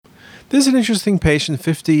This is an interesting patient,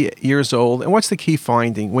 50 years old. And what's the key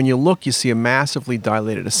finding? When you look, you see a massively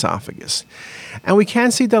dilated esophagus. And we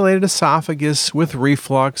can see dilated esophagus with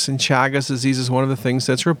reflux, and Chagas disease is one of the things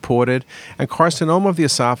that's reported. And carcinoma of the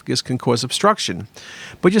esophagus can cause obstruction.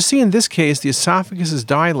 But you see in this case, the esophagus is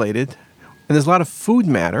dilated, and there's a lot of food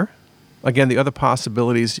matter. Again, the other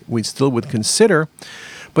possibilities we still would consider.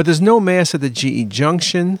 But there's no mass at the GE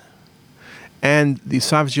junction. And the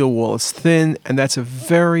esophageal wall is thin, and that's a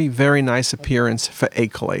very, very nice appearance for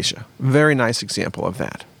achalasia. Very nice example of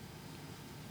that.